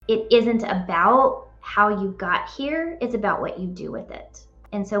it isn't about how you got here, it's about what you do with it.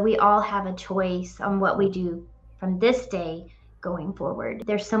 And so we all have a choice on what we do from this day going forward.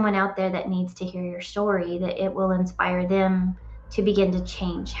 There's someone out there that needs to hear your story, that it will inspire them to begin to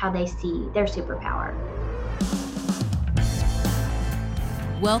change how they see their superpower.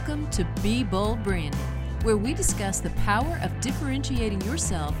 Welcome to Be Bold Branding, where we discuss the power of differentiating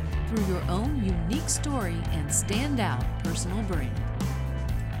yourself through your own unique story and standout personal brand.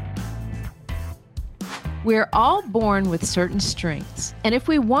 We're all born with certain strengths, and if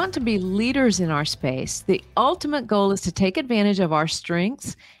we want to be leaders in our space, the ultimate goal is to take advantage of our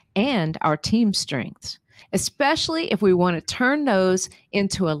strengths and our team's strengths, especially if we want to turn those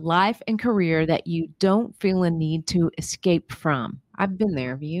into a life and career that you don't feel a need to escape from. I've been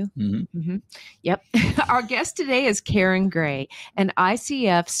there, have you? Yep. Our guest today is Karen Gray, an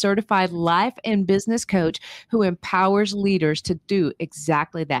ICF certified life and business coach who empowers leaders to do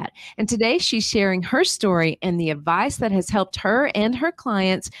exactly that. And today she's sharing her story and the advice that has helped her and her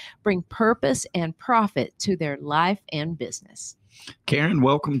clients bring purpose and profit to their life and business. Karen,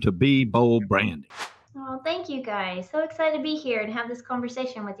 welcome to Be Bold Branding. Oh, thank you guys. So excited to be here and have this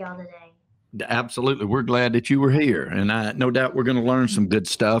conversation with y'all today. Absolutely. We're glad that you were here. And no doubt we're going to learn some good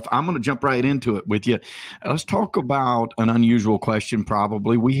stuff. I'm going to jump right into it with you. Let's talk about an unusual question,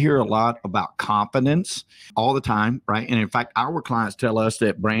 probably. We hear a lot about confidence all the time, right? And in fact, our clients tell us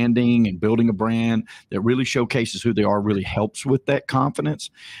that branding and building a brand that really showcases who they are really helps with that confidence.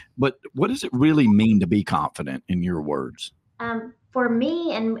 But what does it really mean to be confident, in your words? For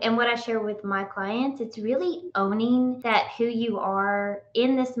me and what I share with my clients, it's really owning that who you are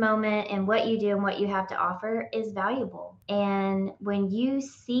in this moment and what you do and what you have to offer is valuable. And when you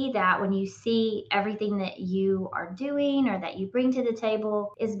see that, when you see everything that you are doing or that you bring to the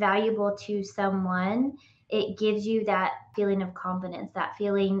table is valuable to someone, it gives you that feeling of confidence, that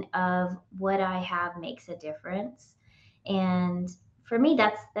feeling of what I have makes a difference. And for me,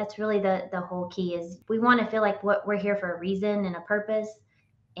 that's really the whole key is we want to feel like what we're here for a reason and a purpose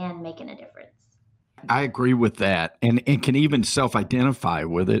and making a difference. I agree with that, and can even self-identify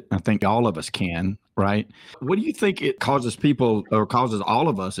with it. I think all of us can, right? What do you think it causes people or causes all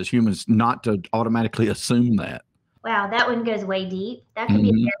of us as humans not to automatically assume that? Wow, that one goes way deep. That could be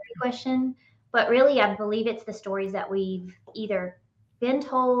a therapy question, but really I believe it's the stories that we've either been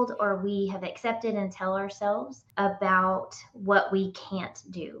told or we have accepted and tell ourselves about what we can't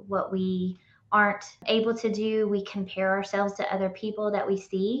do, what we aren't able to do. We compare ourselves to other people that we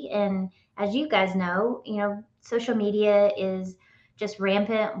see. And as you guys know, social media is just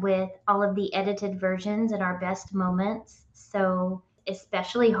rampant with all of the edited versions and our best moments. So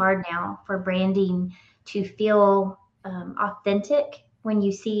especially hard now for branding to feel authentic when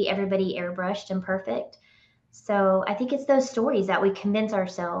you see everybody airbrushed and perfect. So I think it's those stories that we convince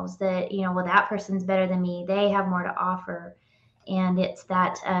ourselves that, well, that person's better than me. They have more to offer. And it's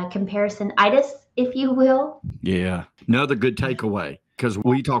that comparison-itis, if you will. Yeah. Another good takeaway, because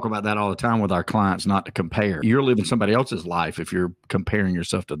we talk about that all the time with our clients, not to compare. You're living somebody else's life if you're comparing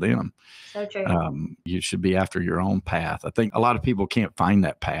yourself to them. So true. You should be after your own path. I think a lot of people can't find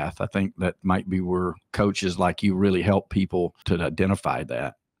that path. I think that might be where coaches like you really help people to identify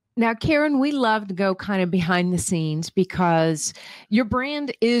that. Now, Karen, we love to go kind of behind the scenes because your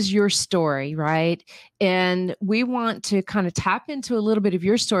brand is your story, right? And we want to kind of tap into a little bit of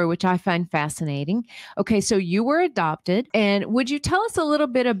your story, which I find fascinating. Okay, so you were adopted. And would you tell us a little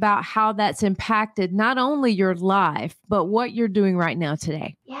bit about how that's impacted not only your life, but what you're doing right now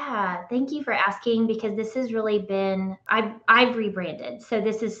today? Yeah, thank you for asking because this has really been, I've rebranded. So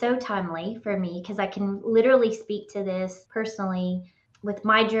this is so timely for me because I can literally speak to this personally. With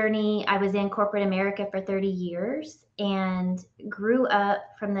my journey, I was in corporate America for 30 years and grew up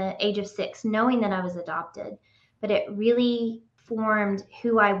from the age of 6 knowing that I was adopted. But it really formed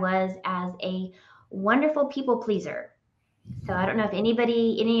who I was as a wonderful people pleaser. So I don't know if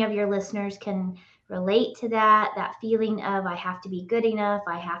any of your listeners can relate to that feeling of I have to be good enough.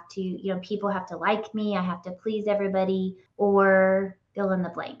 I have to, people have to like me. I have to please everybody or fill in the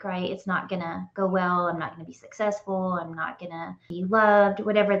blank, right? It's not going to go well. I'm not going to be successful. I'm not going to be loved,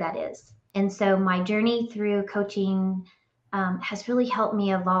 whatever that is. And so my journey through coaching has really helped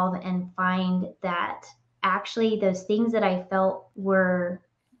me evolve and find that actually those things that I felt were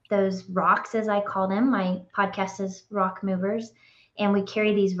those rocks, as I call them. My podcast is Rock Movers, and we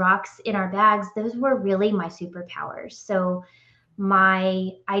carry these rocks in our bags. Those were really my superpowers. So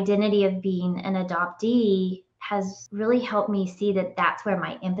my identity of being an adoptee has really helped me see that that's where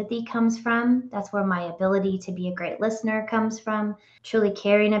my empathy comes from. That's where my ability to be a great listener comes from, truly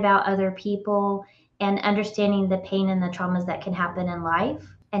caring about other people and understanding the pain and the traumas that can happen in life.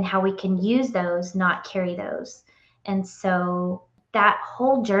 and how we can use those, not carry those. And so that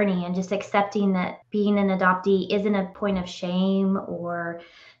whole journey and just accepting that being an adoptee isn't a point of shame or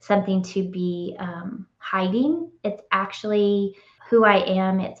something to be hiding. It's actually who I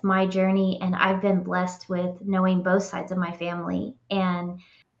am. It's my journey. And I've been blessed with knowing both sides of my family and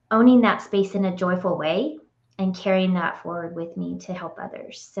owning that space in a joyful way and carrying that forward with me to help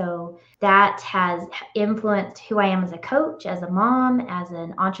others. So that has influenced who I am as a coach, as a mom, as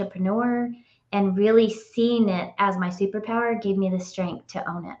an entrepreneur, and really seeing it as my superpower gave me the strength to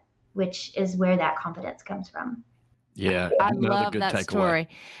own it, which is where that confidence comes from. Yeah. I Another love good that takeaway. story.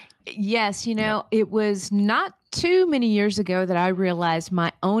 Yes, it was not too many years ago that I realized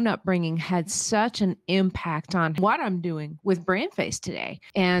my own upbringing had such an impact on what I'm doing with BrandFace today.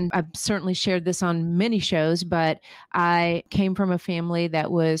 And I've certainly shared this on many shows, but I came from a family that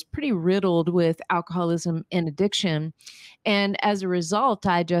was pretty riddled with alcoholism and addiction. And as a result,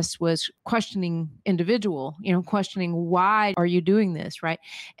 I just was questioning questioning why are you doing this, right?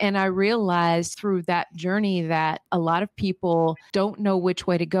 And I realized through that journey that a lot of people don't know which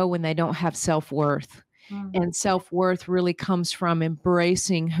way to go when they don't have self-worth. And self-worth really comes from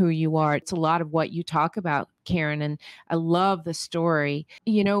embracing who you are. It's a lot of what you talk about, Karen, and I love the story.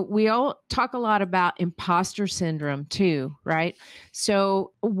 We all talk a lot about imposter syndrome too, right?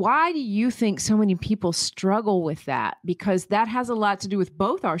 So why do you think so many people struggle with that? Because that has a lot to do with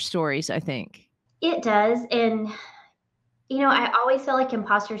both our stories, I think. It does. And, I always felt like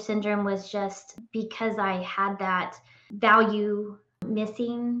imposter syndrome was just because I had that value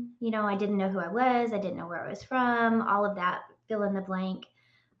missing. I didn't know who I was. I didn't know where I was from, all of that, fill in the blank.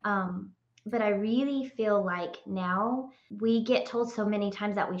 But I really feel like now we get told so many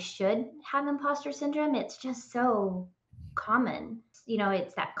times that we should have imposter syndrome. It's just so common.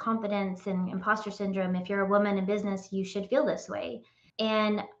 It's that confidence and imposter syndrome. If you're a woman in business, you should feel this way.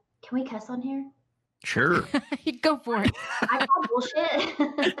 And can we cuss on here? Sure. Go for it. I call bullshit.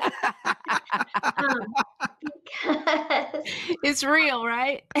 Because it's real,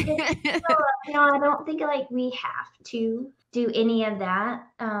 right? I don't think like we have to do any of that.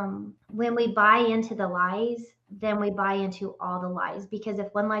 When we buy into the lies, then we buy into all the lies, because if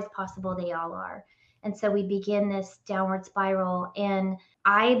one lie is possible, they all are. And so we begin this downward spiral. And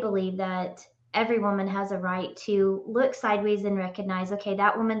I believe that every woman has a right to look sideways and recognize, okay,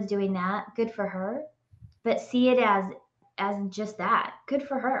 that woman's doing that, good for her, but see it as just that, good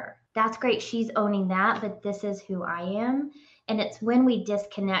for her. That's great. She's owning that, but this is who I am. And it's when we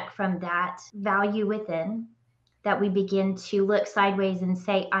disconnect from that value within that we begin to look sideways and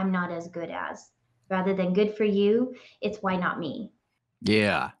say, I'm not as good as, rather than good for you. It's why not me?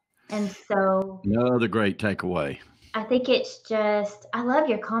 Yeah. And so another great takeaway. I think it's just, I love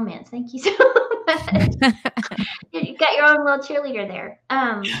your comments. Thank you so much. You got your own little cheerleader there.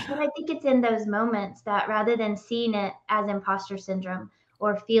 But I think it's in those moments that rather than seeing it as imposter syndrome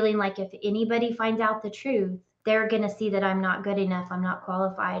or feeling like if anybody finds out the truth, they're going to see that I'm not good enough, I'm not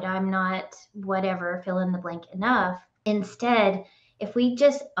qualified, I'm not whatever, fill in the blank enough. Instead, if we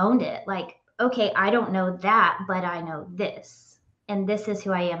just owned it, like, okay, I don't know that, but I know this, and this is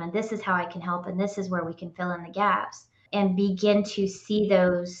who I am, and this is how I can help, and this is where we can fill in the gaps, and begin to see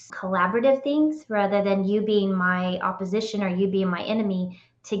those collaborative things rather than you being my opposition or you being my enemy.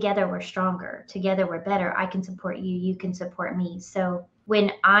 Together we're stronger, together we're better. I can support you, you can support me. So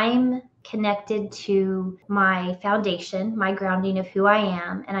when I'm connected to my foundation, my grounding of who I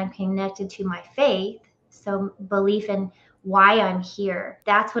am, and I'm connected to my faith, so belief in why I'm here,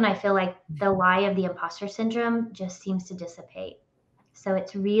 that's when I feel like the lie of the imposter syndrome just seems to dissipate. So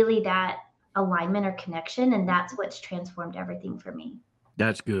it's really that alignment or connection, and that's what's transformed everything for me.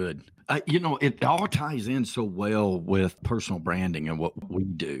 That's good. It all ties in so well with personal branding and what we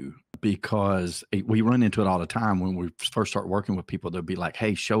do, because we run into it all the time. When we first start working with people, they'll be like,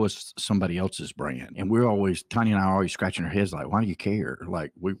 hey, show us somebody else's brand. And Tanya and I are always scratching our heads like, why do you care?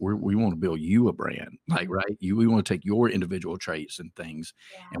 Like, we want to build you a brand, like, right? We want to take your individual traits and things,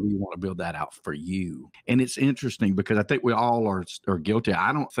 and we want to build that out for you. And it's interesting because I think we all are guilty.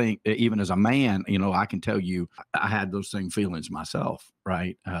 I don't think, even as a man, I can tell you, I had those same feelings myself,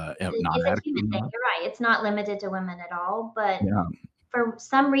 right? You're right. It's not limited to women at all, but for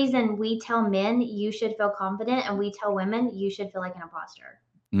some reason we tell men you should feel confident, and we tell women you should feel like an imposter.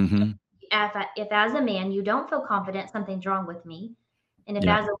 Mm-hmm. If as a man you don't feel confident, something's wrong with me. And if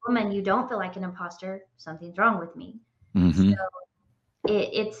as a woman you don't feel like an imposter, something's wrong with me. Mm-hmm. So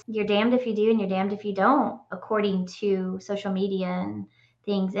it's you're damned if you do and you're damned if you don't, according to social media and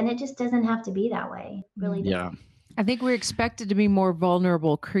things. And it just doesn't have to be that way. Really. Yeah. I think we're expected to be more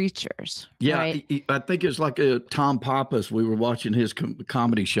vulnerable creatures. Yeah, right? I think it's like Tom Pappas. We were watching his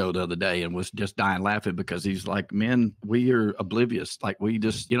comedy show the other day and was just dying laughing because he's like, men, we are oblivious. Like we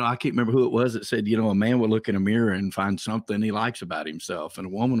just, I can't remember who it was that said, a man will look in a mirror and find something he likes about himself, and a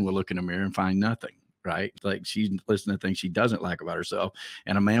woman will look in a mirror and find nothing. Right? Like she's listening to things she doesn't like about herself.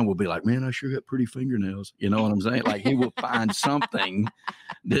 And a man will be like, man, I sure got pretty fingernails. You know what I'm saying? Like he will find something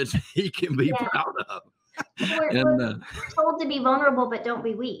that he can be proud of. We're told to be vulnerable, but don't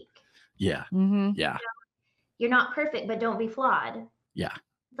be weak. Yeah. Mm-hmm. Yeah. You're not perfect, but don't be flawed. Yeah.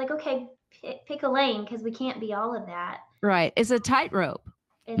 It's like, okay, pick a lane, because we can't be all of that. Right. It's a tightrope.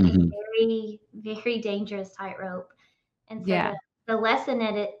 It's a very, very dangerous tightrope. And so the lesson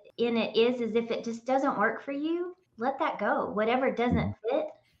in it is if it just doesn't work for you, let that go. Whatever doesn't fit,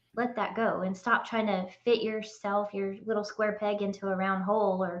 let that go, and stop trying to fit yourself, your little square peg, into a round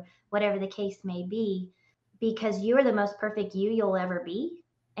hole, or whatever the case may be, because you're the most perfect you'll ever be.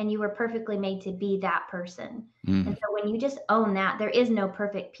 And you were perfectly made to be that person. And so when you just own that, there is no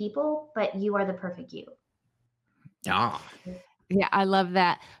perfect people, but you are the perfect you. Yeah, I love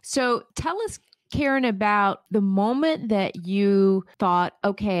that. So tell us, Karen, about the moment that you thought,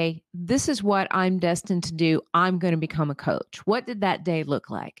 okay, this is what I'm destined to do. I'm going to become a coach. What did that day look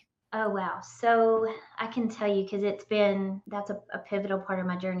like? Oh, wow. So I can tell you, because that's a pivotal part of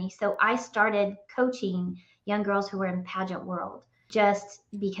my journey. So I started coaching young girls who were in pageant world, just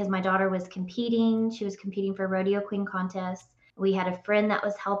because my daughter was competing. She was competing for rodeo queen contests. We had a friend that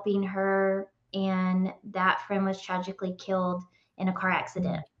was helping her, and that friend was tragically killed in a car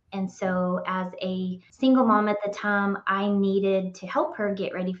accident. And so as a single mom at the time, I needed to help her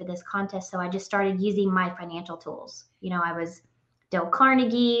get ready for this contest. So I just started using my financial tools. I was Dale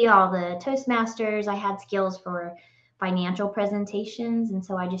Carnegie, all the Toastmasters. I had skills for financial presentations. And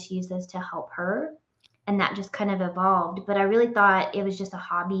so I just used those to help her. And that just kind of evolved. But I really thought it was just a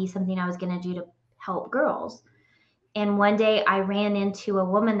hobby, something I was going to do to help girls. And one day I ran into a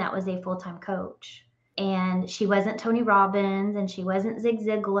woman that was a full-time coach. And she wasn't Tony Robbins, and she wasn't Zig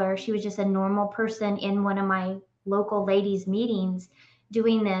Ziglar. She was just a normal person in one of my local ladies' meetings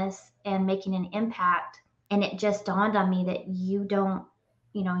doing this and making an impact. And it just dawned on me that you don't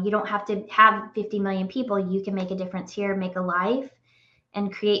have to have 50 million people. You can make a difference here, make a life,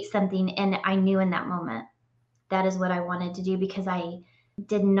 and create something. And I knew in that moment that is what I wanted to do, because I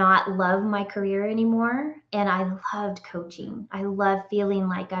did not love my career anymore. And I loved coaching. I loved feeling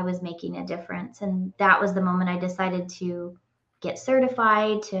like I was making a difference. And that was the moment I decided to get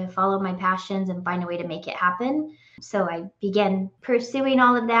certified, to follow my passions and find a way to make it happen. So I began pursuing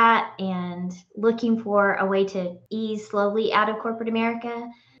all of that and looking for a way to ease slowly out of corporate America.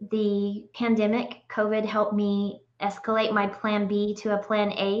 The pandemic, COVID, helped me escalate my plan B to a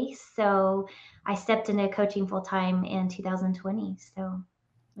plan A. So I stepped into coaching full time in 2020. So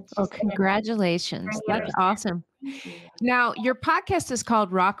congratulations. That's awesome. Now, your podcast is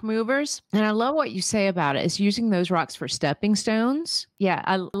called Rock Movers, and I love what you say about it. It's using those rocks for stepping stones. Yeah,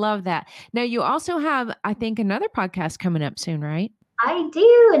 I love that. Now, you also have, I think, another podcast coming up soon, right? I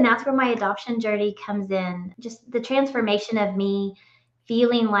do. And that's where my adoption journey comes in. Just the transformation of me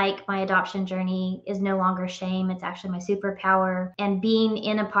feeling like my adoption journey is no longer shame. It's actually my superpower. And being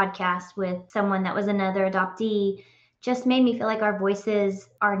in a podcast with someone that was another adoptee just made me feel like our voices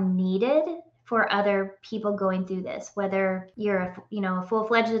are needed for other people going through this, whether you're a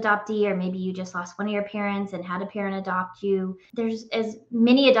full-fledged adoptee, or maybe you just lost one of your parents and had a parent adopt you. There's as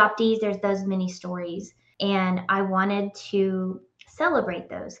many adoptees, there's those many stories. And I wanted to celebrate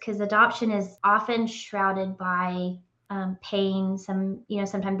those, because adoption is often shrouded by pain.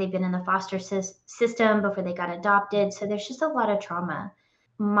 Sometimes they've been in the foster system before they got adopted. So there's just a lot of trauma.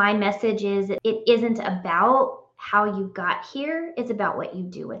 My message is, it isn't about how you got here. It's about what you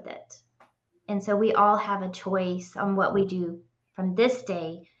do with it. And so we all have a choice on what we do from this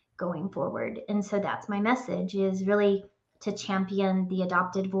day going forward. And so that's my message, is really to champion the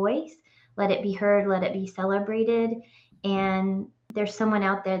adopted voice. Let it be heard, let it be celebrated. And there's someone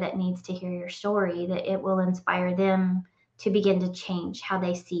out there that needs to hear your story, that it will inspire them to begin to change how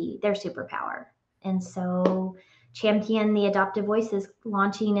they see their superpower. And so Champion the Adoptive Voice is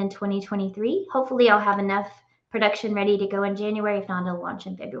launching in 2023. Hopefully I'll have enough production ready to go in January. If not, it'll launch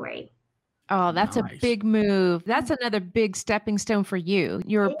in February. Oh, that's nice. A big move. That's another big stepping stone for you.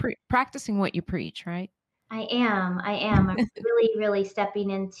 You're practicing what you preach, right? I am. I'm really, really stepping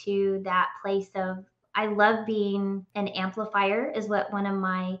into that place of, I love being an amplifier, is what one of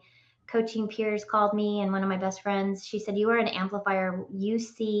my coaching peers called me, and one of my best friends. She said, you are an amplifier. You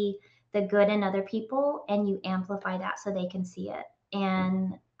see the good in other people and you amplify that so they can see it.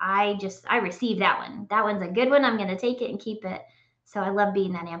 And I received that one. That one's a good one. I'm going to take it and keep it. So I love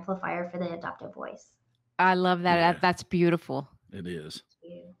being that amplifier for the adoptive voice. I love that. Yeah. That's beautiful. It is.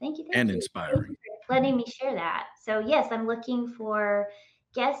 Thank you. And inspiring. Thank you for letting me share that. So yes, I'm looking for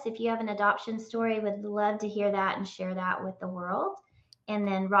guests. If you have an adoption story, would love to hear that and share that with the world. And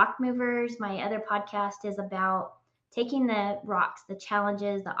then Rock Movers, my other podcast, is about taking the rocks, the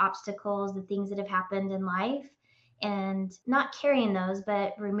challenges, the obstacles, the things that have happened in life, and not carrying those,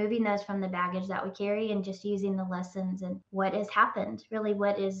 but removing those from the baggage that we carry and just using the lessons and what has happened. Really,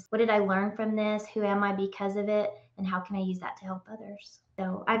 what did I learn from this? Who am I because of it? And how can I use that to help others?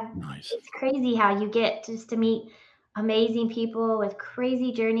 So Nice. It's crazy how you get just to meet amazing people with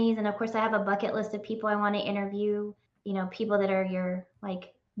crazy journeys. And of course, I have a bucket list of people I want to interview, people that are your,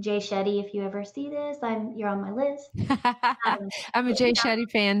 like Jay Shetty. If you ever see this, you're on my list. I'm a Jay Shetty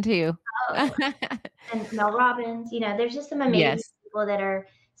fan too. And Mel Robbins, there's just some amazing people that are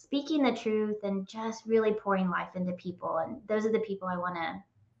speaking the truth and just really pouring life into people. And those are the people I want to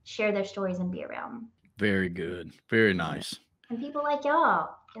share their stories and be around. Very good. Very nice. And people like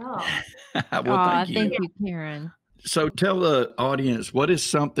y'all. Well, thank you, Karen. So tell the audience, what is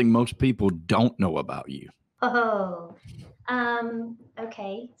something most people don't know about you?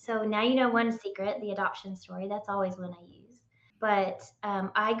 Okay. So now you know one secret, the adoption story. That's always one I use. But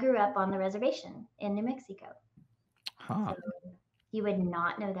I grew up on the reservation in New Mexico. Huh. So you would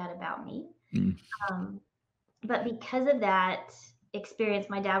not know that about me. Mm. But because of that experience,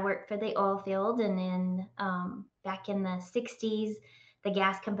 my dad worked for the oil field. And then back in the 60s, the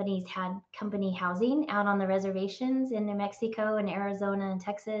gas companies had company housing out on the reservations in New Mexico and Arizona and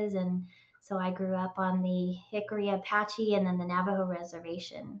Texas. And so I grew up on the Hickory Apache and then the Navajo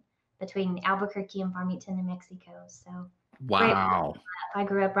reservation between Albuquerque and Farmington, New Mexico. So wow. I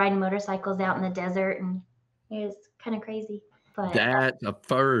grew up riding motorcycles out in the desert, and it was kind of crazy. But that's a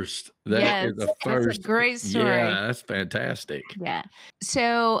first. That is a first. That's a great story. Yeah, that's fantastic. Yeah.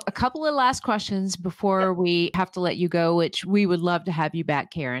 So a couple of last questions before we have to let you go, which we would love to have you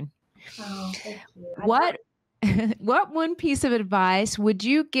back, Karen. Oh, thank you. What one piece of advice would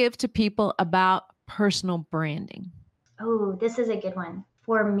you give to people about personal branding? Oh, this is a good one.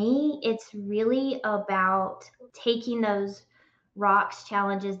 For me, it's really about taking those rocks,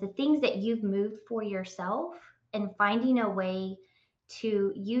 challenges, the things that you've moved for yourself, and finding a way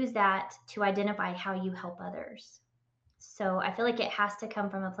to use that to identify how you help others. So I feel like it has to come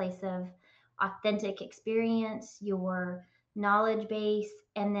from a place of authentic experience, your knowledge base,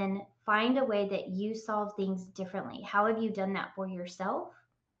 and then find a way that you solve things differently. How have you done that for yourself?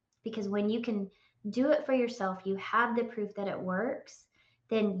 Because when you can do it for yourself, you have the proof that it works,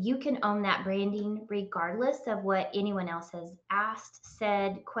 then you can own that branding regardless of what anyone else has asked,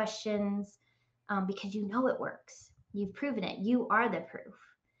 said, questions, because you know it works. You've proven it. You are the proof.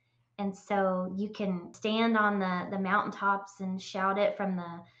 And so you can stand on the mountaintops and shout it from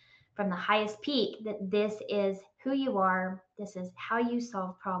the highest peak that this is who you are, this is how you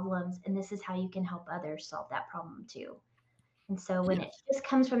solve problems, and this is how you can help others solve that problem too. And so when it just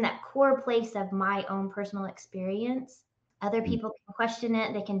comes from that core place of my own personal experience, other people can question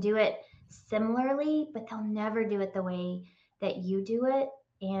it, they can do it similarly, but they'll never do it the way that you do it.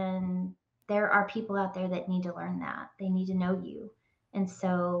 And there are people out there that need to learn that. They need to know you. And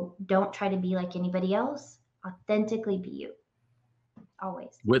so don't try to be like anybody else. Authentically be you.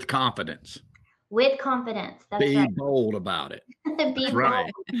 Always. With confidence. With confidence. That's be right. bold about it. Be bold.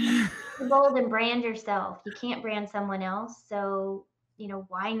 Right. Be bold and brand yourself. You can't brand someone else. So,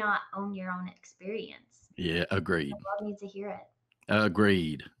 why not own your own experience? Yeah, agreed. The world needs to hear it.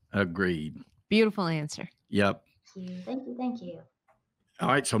 Agreed. Beautiful answer. Yep. Thank you. All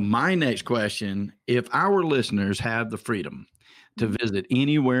right. So my next question, if our listeners have the freedom to visit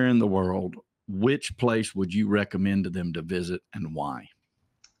anywhere in the world, which place would you recommend to them to visit and why?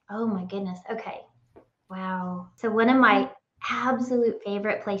 Oh my goodness. Okay. Wow. So one of my absolute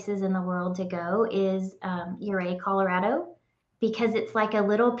favorite places in the world to go is Ouray, Colorado, because it's like a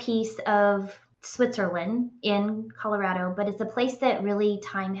little piece of Switzerland in Colorado, but it's a place that really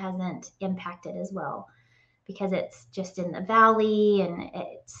time hasn't impacted as well, because it's just in the valley and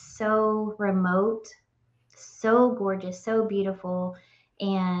it's so remote, so gorgeous, so beautiful,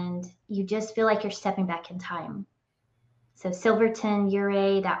 and you just feel like you're stepping back in time. So Silverton,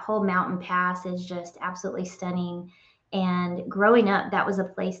 Ouray, that whole mountain pass is just absolutely stunning. And growing up, that was a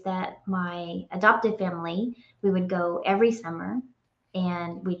place that my adopted family, we would go every summer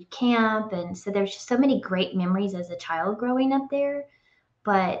and we'd camp. And so there's just so many great memories as a child growing up there.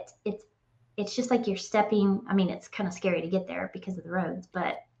 But it's just like you're stepping, I mean, it's kind of scary to get there because of the roads,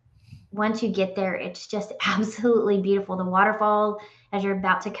 but once you get there, it's just absolutely beautiful. The waterfall, as you're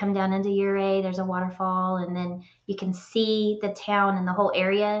about to come down into Ouray, there's a waterfall, and then you can see the town and the whole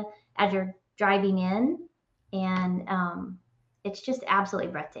area as you're driving in. And it's just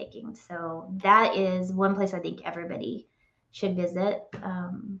absolutely breathtaking. So that is one place I think everybody should visit.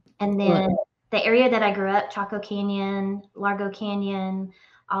 And then the area that I grew up, Chaco Canyon, Largo Canyon,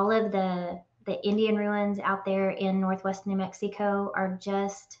 all of the Indian ruins out there in Northwest New Mexico are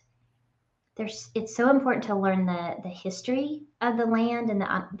just, it's so important to learn the history of the land and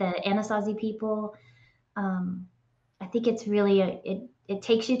the Anasazi people. I think it's really, it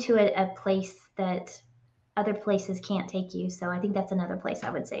takes you to a place that other places can't take you. So I think that's another place I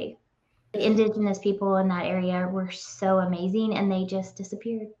would say. The indigenous people in that area were so amazing, and they just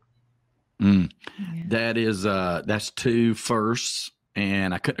disappeared. That is, that's two firsts.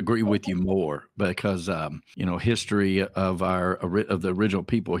 And I couldn't agree with you more, because, history of the original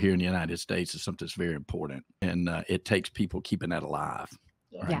people here in the United States is something that's very important, and it takes people keeping that alive.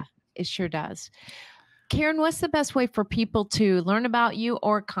 Yeah. Right? Yeah, it sure does. Karen, what's the best way for people to learn about you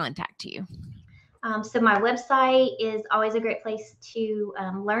or contact you? So my website is always a great place to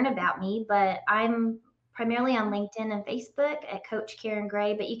learn about me, but I'm primarily on LinkedIn and Facebook at Coach Karen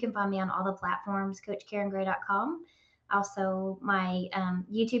Gray, but you can find me on all the platforms, CoachKarenGray.com. Also my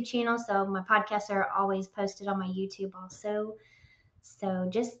YouTube channel. So my podcasts are always posted on my YouTube also. So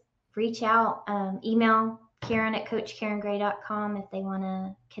just reach out, email Karen at CoachKarenGray.com if they want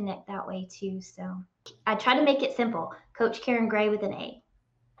to connect that way too. So I try to make it simple. Coach Karen Gray with an A.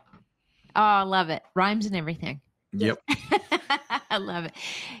 Oh, I love it. Rhymes and everything. Yep. I love it.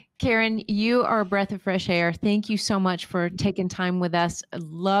 Karen, you are a breath of fresh air. Thank you so much for taking time with us. I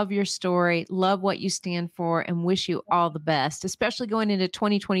love your story, love what you stand for, and wish you all the best, especially going into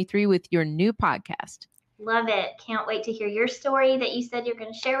 2023 with your new podcast. Love it. Can't wait to hear your story that you said you're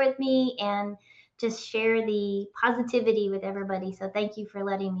going to share with me, and just share the positivity with everybody. So thank you for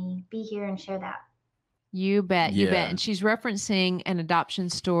letting me be here and share that. You bet. You bet. And she's referencing an adoption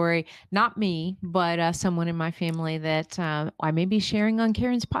story, not me, but someone in my family that I may be sharing on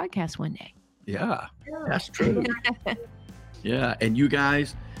Karen's podcast one day. Yeah, that's true. Yeah. And you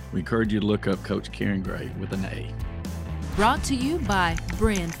guys, we encourage you to look up Coach Karen Gray with an A. Brought to you by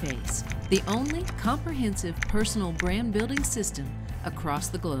BrandFace, the only comprehensive personal brand building system across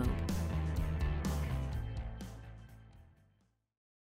the globe.